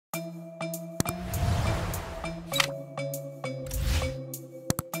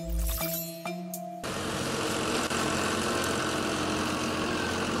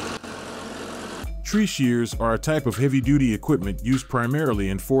Tree shears are a type of heavy-duty equipment used primarily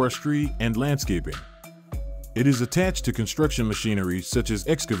in forestry and landscaping. It is attached to construction machinery such as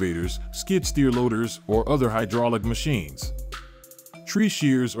excavators, skid steer loaders, or other hydraulic machines. Tree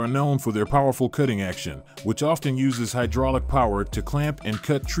shears are known for their powerful cutting action, which often uses hydraulic power to clamp and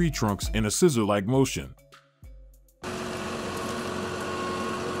cut tree trunks in a scissor-like motion.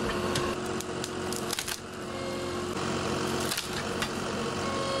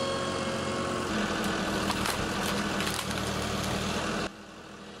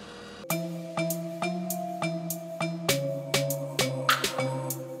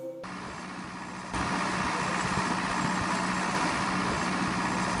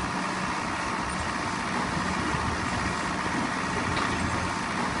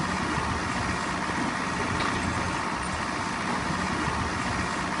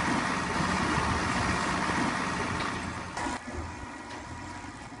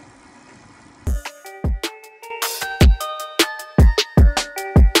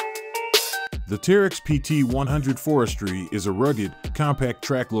 The Terex PT100 Forestry is a rugged, compact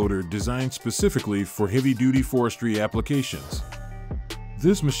track loader designed specifically for heavy-duty forestry applications.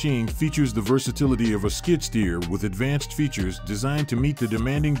 This machine features the versatility of a skid steer with advanced features designed to meet the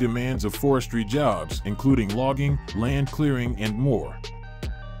demanding demands of forestry jobs, including logging, land clearing, and more.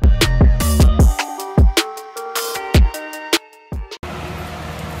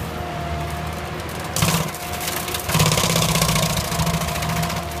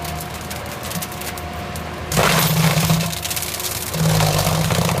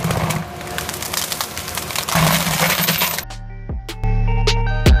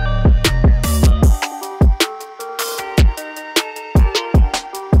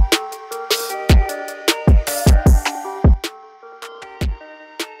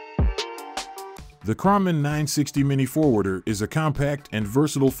 The Cromman 960 Mini Forwarder is a compact and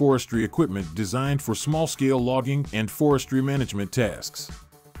versatile forestry equipment designed for small-scale logging and forestry management tasks.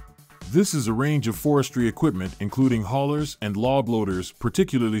 This is a range of forestry equipment including haulers and log loaders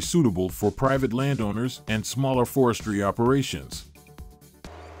particularly suitable for private landowners and smaller forestry operations.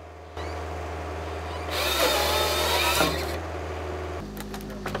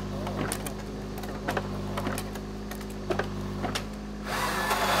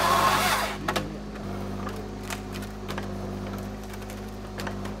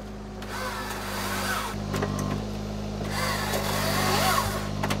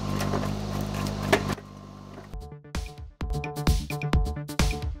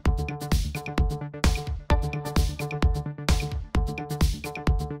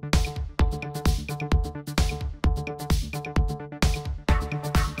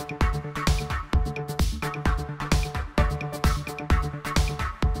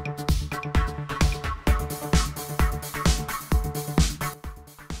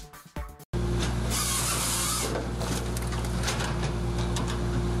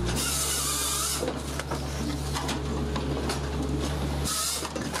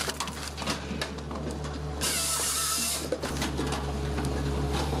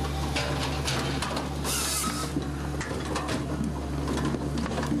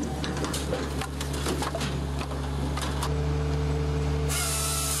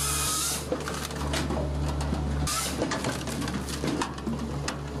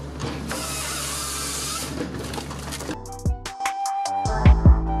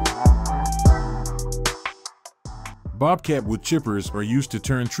 Bobcat wood chippers are used to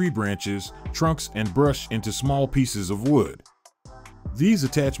turn tree branches, trunks, and brush into small pieces of wood. These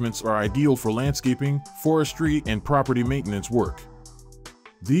attachments are ideal for landscaping, forestry, and property maintenance work.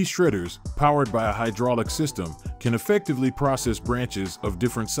 These shredders, powered by a hydraulic system, can effectively process branches of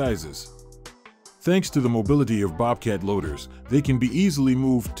different sizes. Thanks to the mobility of Bobcat loaders, they can be easily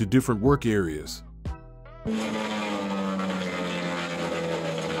moved to different work areas.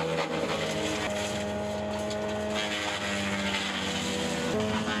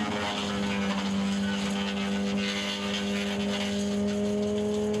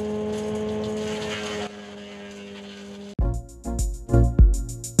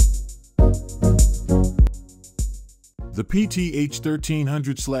 The PTH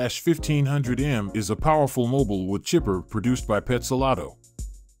 1300/1500M is a powerful mobile wood chipper produced by Petzolato.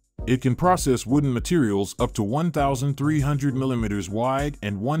 It can process wooden materials up to 1,300 mm wide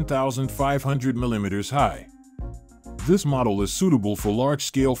and 1,500 mm high. This model is suitable for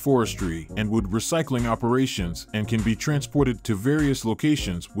large-scale forestry and wood recycling operations and can be transported to various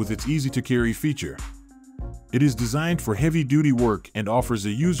locations with its easy-to-carry feature. It is designed for heavy-duty work and offers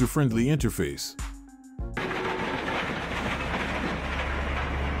a user-friendly interface.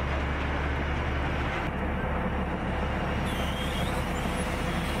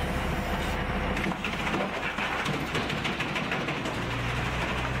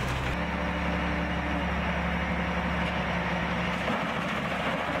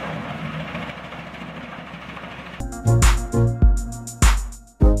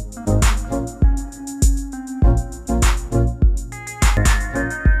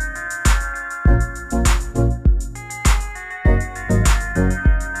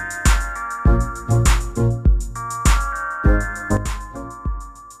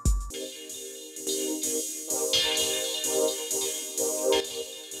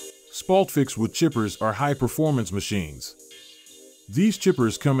 SpaltFix wood chippers are high-performance machines. These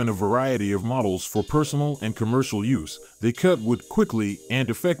chippers come in a variety of models for personal and commercial use. They cut wood quickly and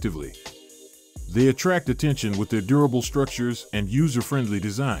effectively. They attract attention with their durable structures and user-friendly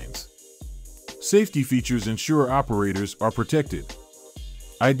designs. Safety features ensure operators are protected.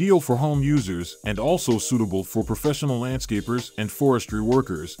 Ideal for home users and also suitable for professional landscapers and forestry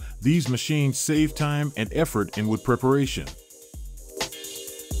workers, these machines save time and effort in wood preparation.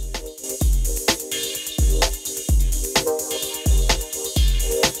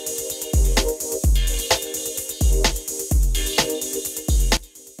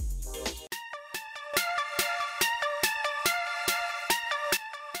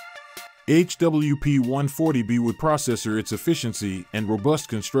 HWP-140B wood processor. Its efficiency and robust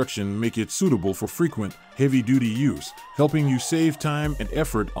construction make it suitable for frequent, heavy-duty use, helping you save time and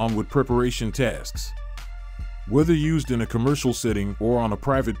effort on wood preparation tasks. Whether used in a commercial setting or on a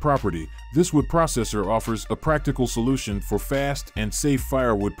private property, this wood processor offers a practical solution for fast and safe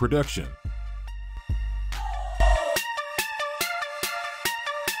firewood production.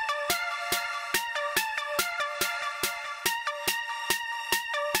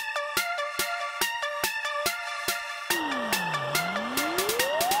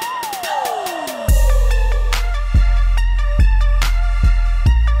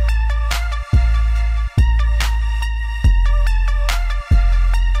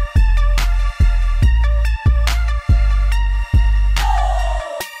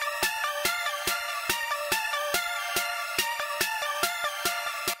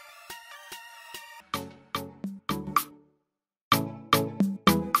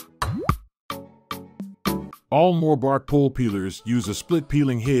 All Moore pole peelers use a split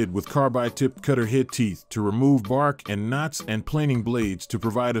peeling head with carbide-tipped cutter head teeth to remove bark and knots, and planing blades to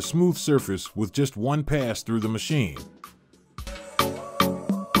provide a smooth surface with just one pass through the machine.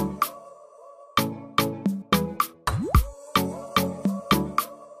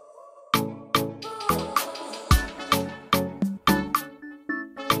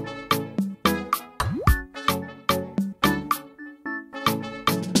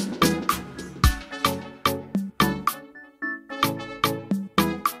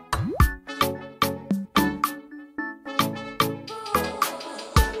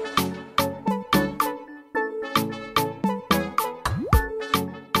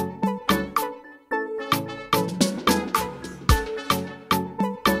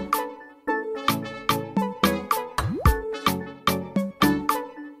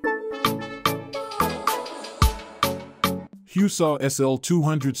 Husaw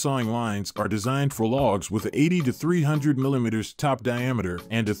SL200 sawing lines are designed for logs with a 80 to 300 mm top diameter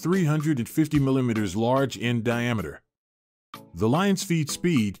and a 350 mm large end diameter. The line's feed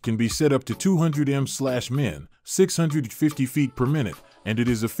speed can be set up to 200 m/min, 650 feet per minute, and it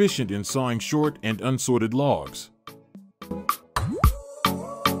is efficient in sawing short and unsorted logs.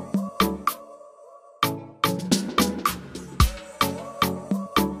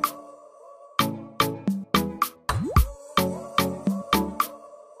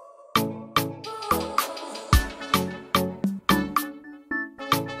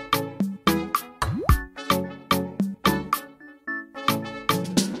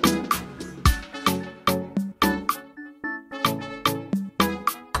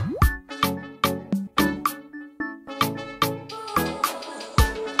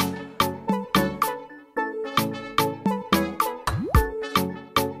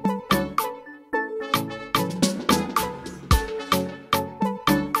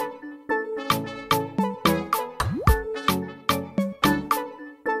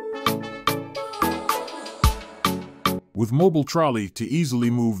 With mobile trolley to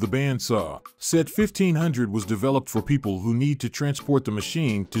easily move the bandsaw, Set 1500 was developed for people who need to transport the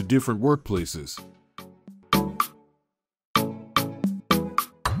machine to different workplaces.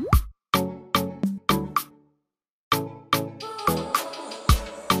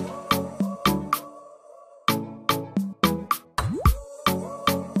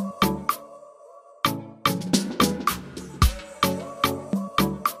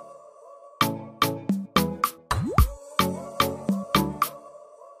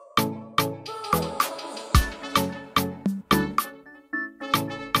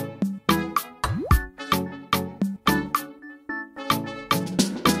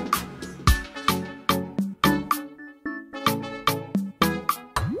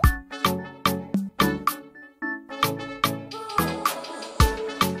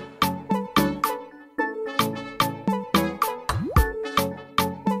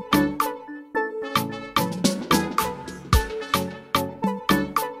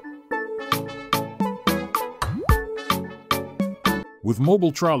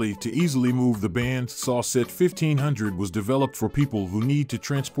 mobile trolley to easily move the bandsaw set 1500 was developed for people who need to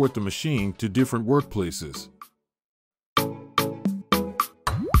transport the machine to different workplaces.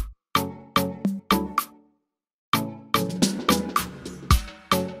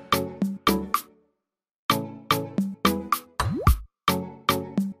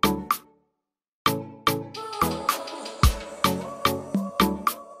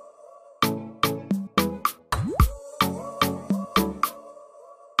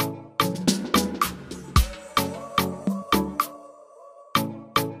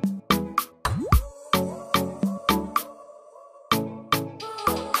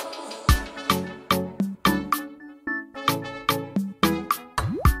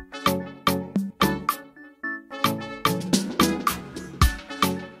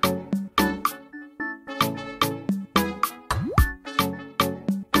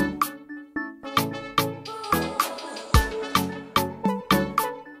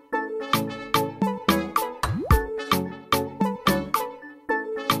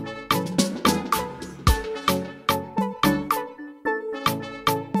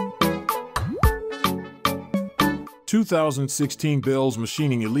 The 2016 Bell's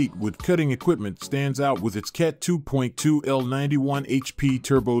Machining Elite with cutting equipment stands out with its Cat 2.2 L91 HP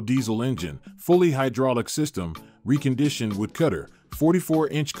turbo diesel engine, fully hydraulic system, reconditioned wood cutter,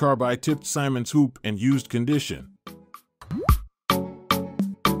 44-inch carbide-tipped Siemens hoop, and used condition.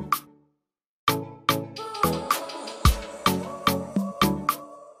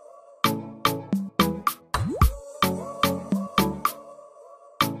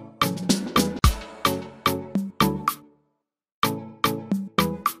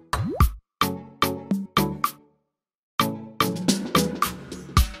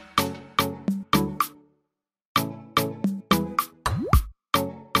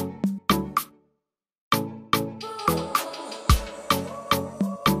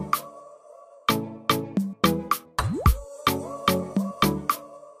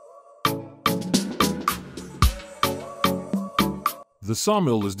 The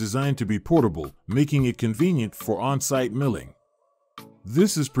sawmill is designed to be portable, making it convenient for on-site milling.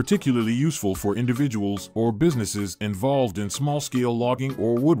 This is particularly useful for individuals or businesses involved in small-scale logging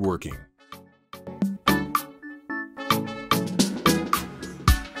or woodworking.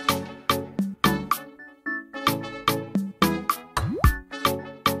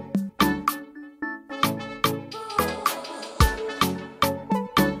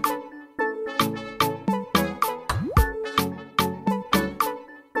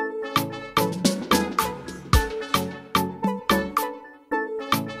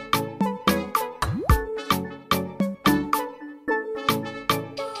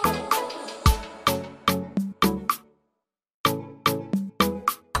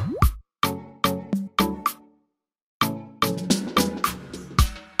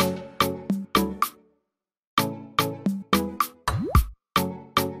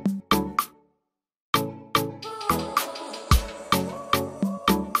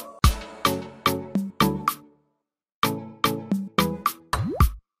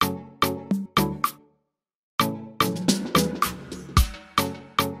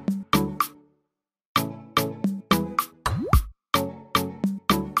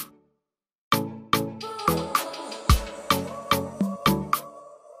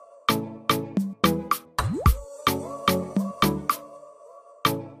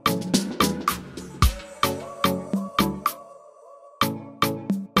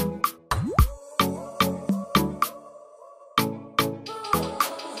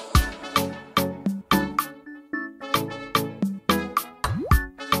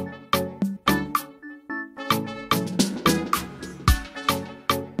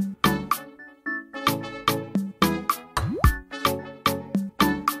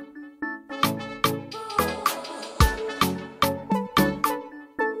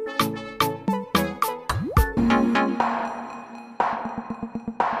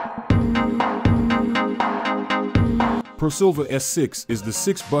 ProSilva S6 is the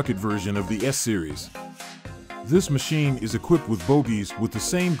 6-bucket version of the S-Series. This machine is equipped with bogies with the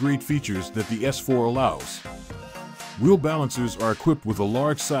same great features that the S4 allows. Wheel balancers are equipped with a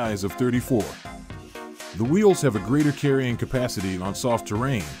large size of 34. The wheels have a greater carrying capacity on soft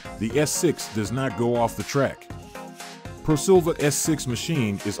terrain. The S6 does not go off the track. ProSilva S6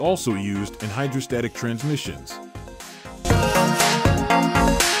 machine is also used in hydrostatic transmissions.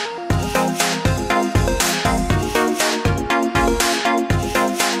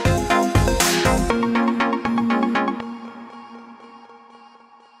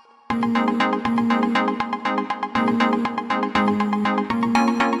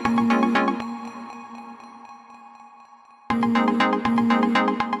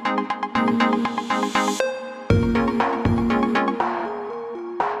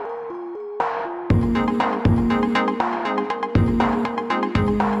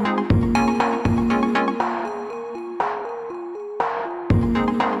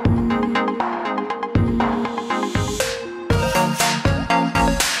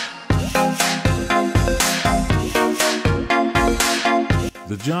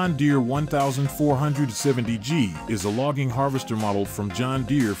 John Deere 1470G is a logging harvester model from John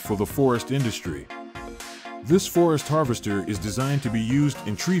Deere for the forest industry. This forest harvester is designed to be used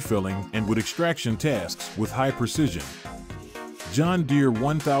in tree felling and wood extraction tasks with high precision. John Deere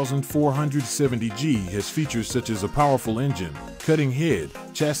 1470G has features such as a powerful engine, cutting head,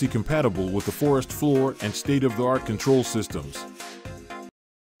 chassis compatible with the forest floor, and state-of-the-art control systems.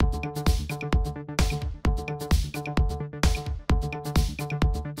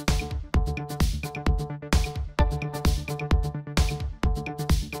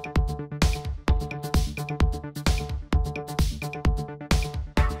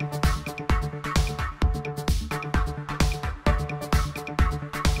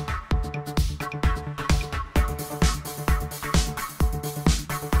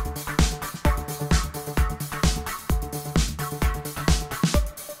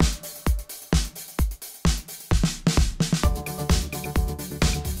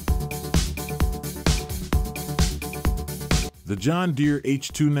 The John Deere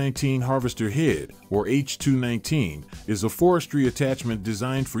H219 Harvester Head, or H219, is a forestry attachment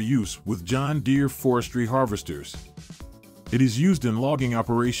designed for use with John Deere forestry harvesters. It is used in logging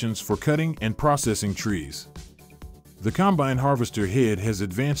operations for cutting and processing trees. The combine harvester head has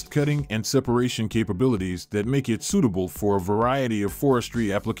advanced cutting and separation capabilities that make it suitable for a variety of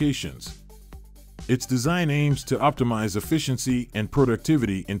forestry applications. Its design aims to optimize efficiency and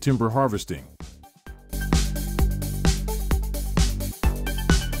productivity in timber harvesting.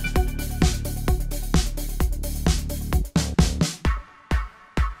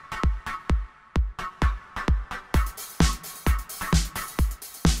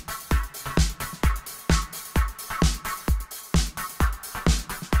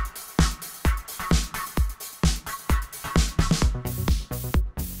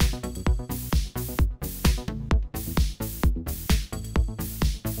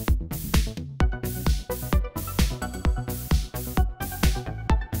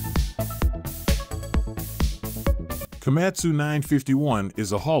 Komatsu 951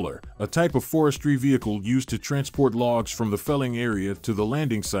 is a hauler, a type of forestry vehicle used to transport logs from the felling area to the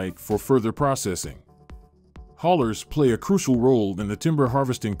landing site for further processing. Haulers play a crucial role in the timber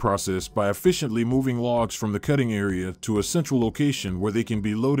harvesting process by efficiently moving logs from the cutting area to a central location where they can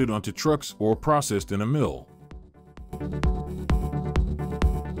be loaded onto trucks or processed in a mill.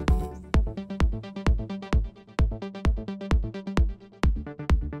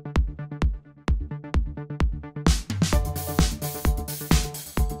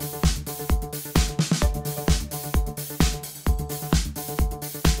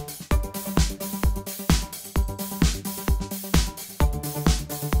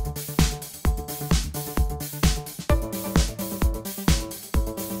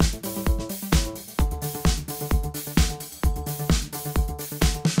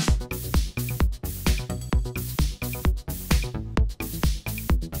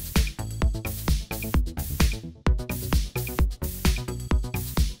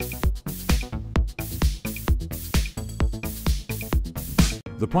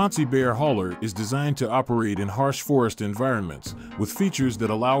 The Ponce Bear Hauler is designed to operate in harsh forest environments, with features that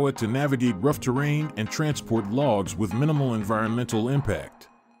allow it to navigate rough terrain and transport logs with minimal environmental impact.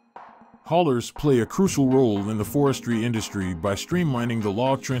 Haulers play a crucial role in the forestry industry by streamlining the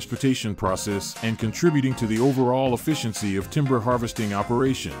log transportation process and contributing to the overall efficiency of timber harvesting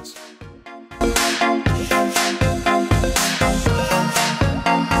operations.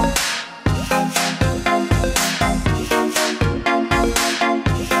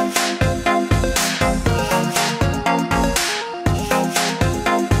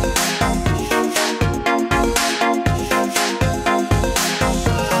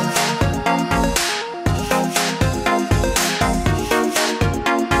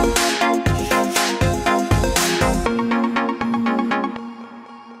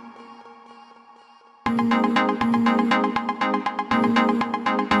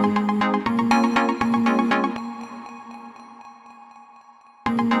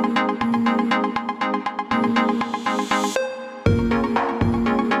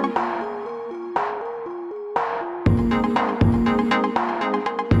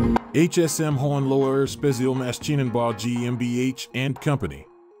 HSM Hohenloher Spezialmaschinenbau GmbH and Company.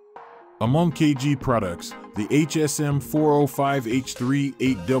 Among KG products, the HSM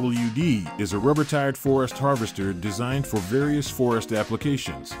 405H38WD is a rubber-tired forest harvester designed for various forest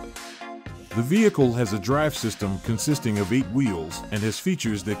applications. The vehicle has a drive system consisting of 8 wheels and has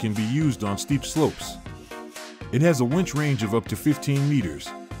features that can be used on steep slopes. It has a winch range of up to 15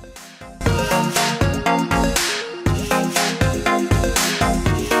 meters.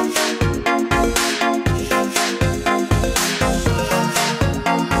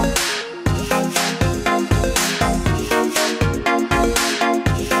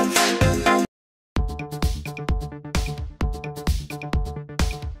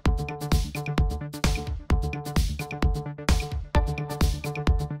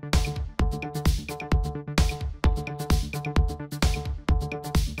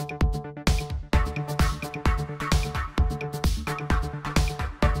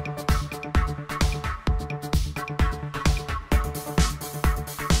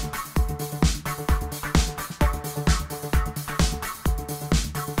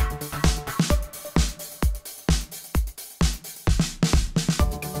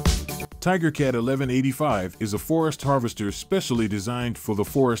 TigerCat 1185 is a forest harvester specially designed for the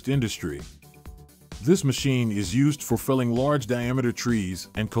forest industry. This machine is used for felling large diameter trees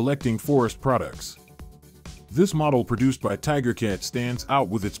and collecting forest products. This model produced by TigerCat stands out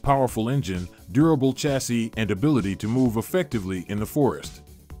with its powerful engine, durable chassis, and ability to move effectively in the forest.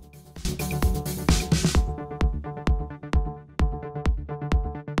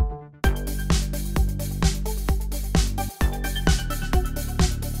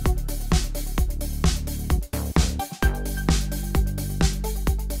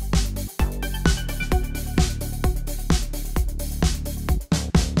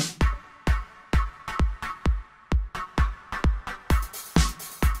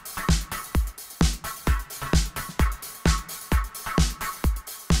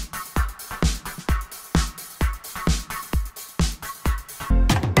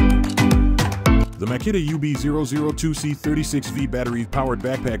 The Makita UB002C36V battery-powered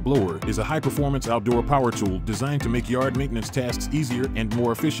backpack blower is a high-performance outdoor power tool designed to make yard maintenance tasks easier and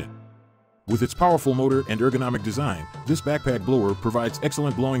more efficient. With its powerful motor and ergonomic design, this backpack blower provides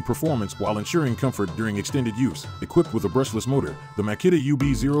excellent blowing performance while ensuring comfort during extended use. Equipped with a brushless motor, the Makita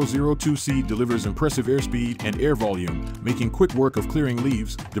UB002C delivers impressive airspeed and air volume, making quick work of clearing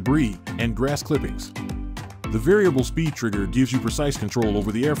leaves, debris, and grass clippings. The variable speed trigger gives you precise control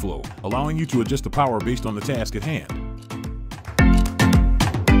over the airflow, allowing you to adjust the power based on the task at hand.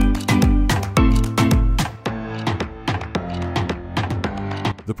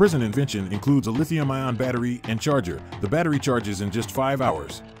 The present invention includes a lithium-ion battery and charger. The battery charges in just 5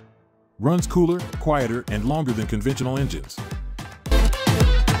 hours. Runs cooler, quieter, and longer than conventional engines.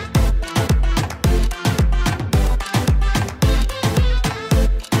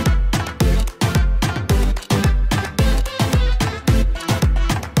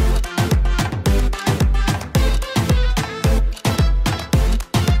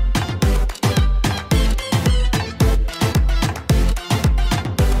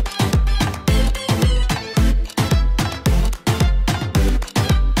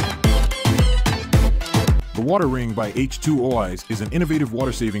 The Water Ring by H2OIs is an innovative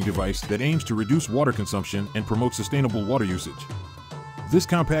water-saving device that aims to reduce water consumption and promote sustainable water usage. This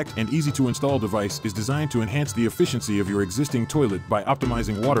compact and easy-to-install device is designed to enhance the efficiency of your existing toilet by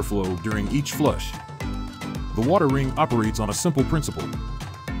optimizing water flow during each flush. The Water Ring operates on a simple principle.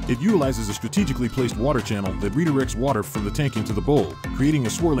 It utilizes a strategically placed water channel that redirects water from the tank into the bowl, creating a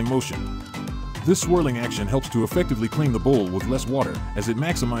swirling motion. This swirling action helps to effectively clean the bowl with less water, as it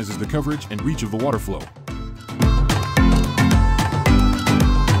maximizes the coverage and reach of the water flow.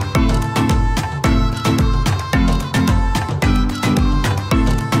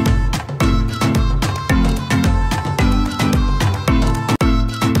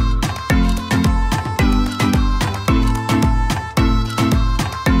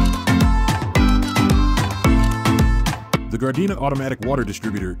 The Gardena Automatic Water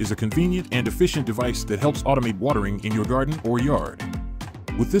Distributor is a convenient and efficient device that helps automate watering in your garden or yard.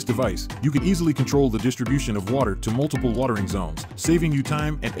 With this device, you can easily control the distribution of water to multiple watering zones, saving you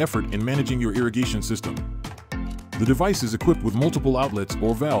time and effort in managing your irrigation system. The device is equipped with multiple outlets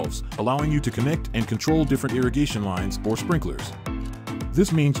or valves, allowing you to connect and control different irrigation lines or sprinklers.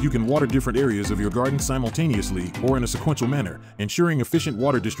 This means you can water different areas of your garden simultaneously or in a sequential manner, ensuring efficient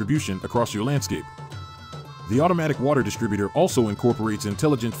water distribution across your landscape. The automatic water distributor also incorporates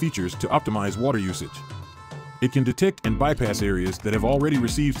intelligent features to optimize water usage. It can detect and bypass areas that have already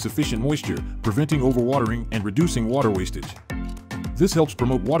received sufficient moisture, preventing overwatering and reducing water wastage. This helps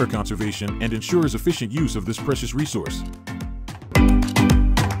promote water conservation and ensures efficient use of this precious resource.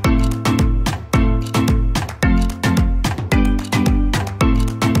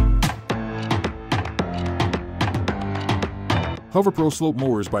 HoverPro Slope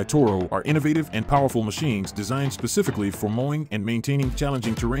Mowers by Toro are innovative and powerful machines designed specifically for mowing and maintaining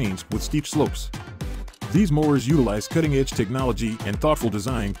challenging terrains with steep slopes. These mowers utilize cutting-edge technology and thoughtful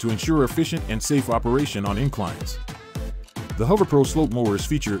design to ensure efficient and safe operation on inclines. The HoverPro Slope Mowers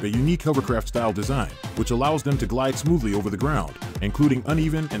feature a unique hovercraft-style design, which allows them to glide smoothly over the ground, including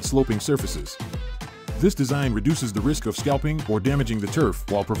uneven and sloping surfaces. This design reduces the risk of scalping or damaging the turf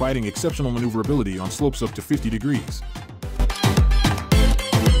while providing exceptional maneuverability on slopes up to 50 degrees.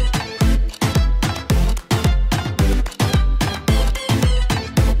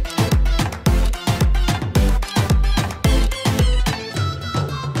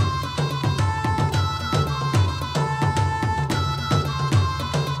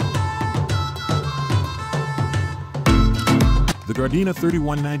 The Gardena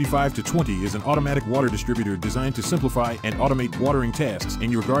 3195-20 is an automatic water distributor designed to simplify and automate watering tasks in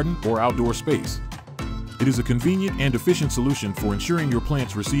your garden or outdoor space. It is a convenient and efficient solution for ensuring your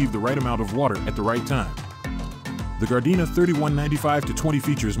plants receive the right amount of water at the right time. The Gardena 3195-20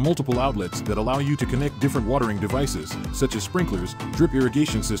 features multiple outlets that allow you to connect different watering devices, such as sprinklers, drip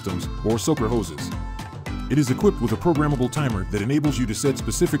irrigation systems, or soaker hoses. It is equipped with a programmable timer that enables you to set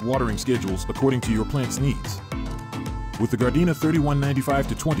specific watering schedules according to your plant's needs. With the Gardena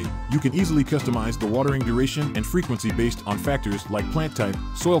 3195-20, you can easily customize the watering duration and frequency based on factors like plant type,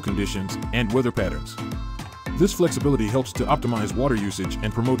 soil conditions, and weather patterns. This flexibility helps to optimize water usage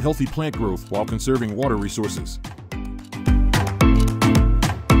and promote healthy plant growth while conserving water resources.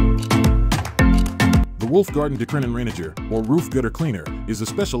 The Wolf Garden Decrenin Reiniger, or Roof Gutter Cleaner, is a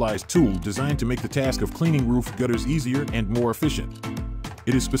specialized tool designed to make the task of cleaning roof gutters easier and more efficient.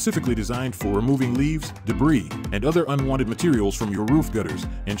 It is specifically designed for removing leaves, debris, and other unwanted materials from your roof gutters,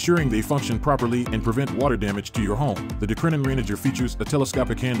 ensuring they function properly and prevent water damage to your home. The Decrenin Reiniger features a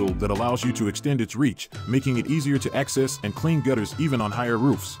telescopic handle that allows you to extend its reach, making it easier to access and clean gutters even on higher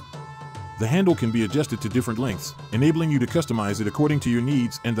roofs. The handle can be adjusted to different lengths, enabling you to customize it according to your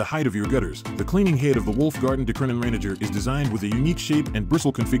needs and the height of your gutters. The cleaning head of the Wolf Garden Decrenin Reiniger is designed with a unique shape and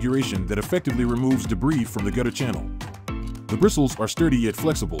bristle configuration that effectively removes debris from the gutter channel. The bristles are sturdy yet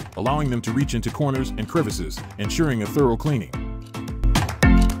flexible, allowing them to reach into corners and crevices, ensuring a thorough cleaning.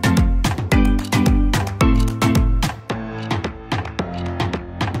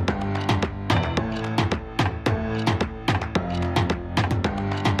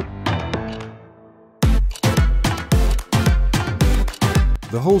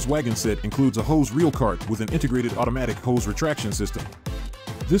 The hose wagon set includes a hose reel cart with an integrated automatic hose retraction system.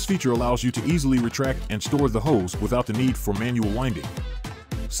 This feature allows you to easily retract and store the hose without the need for manual winding.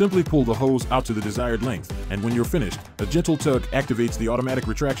 Simply pull the hose out to the desired length, and when you're finished, a gentle tug activates the automatic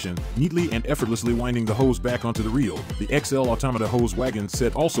retraction, neatly and effortlessly winding the hose back onto the reel. The XL Automata hose wagon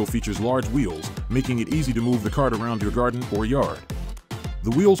set also features large wheels, making it easy to move the cart around your garden or yard.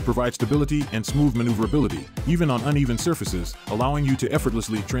 The wheels provide stability and smooth maneuverability, even on uneven surfaces, allowing you to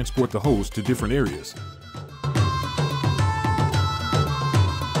effortlessly transport the hose to different areas.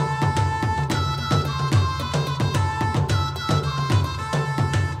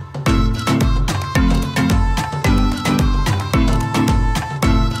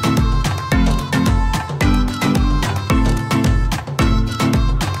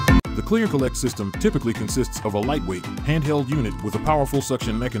 The Clear Collect system typically consists of a lightweight, handheld unit with a powerful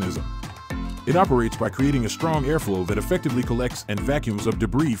suction mechanism. It operates by creating a strong airflow that effectively collects and vacuums up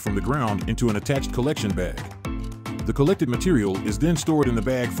debris from the ground into an attached collection bag. The collected material is then stored in the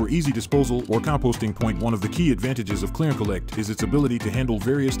bag for easy disposal or composting. One of the key advantages of Clear Collect is its ability to handle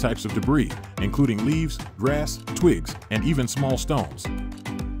various types of debris, including leaves, grass, twigs, and even small stones.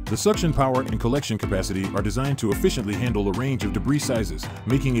 The suction power and collection capacity are designed to efficiently handle a range of debris sizes,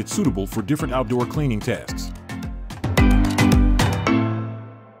 making it suitable for different outdoor cleaning tasks.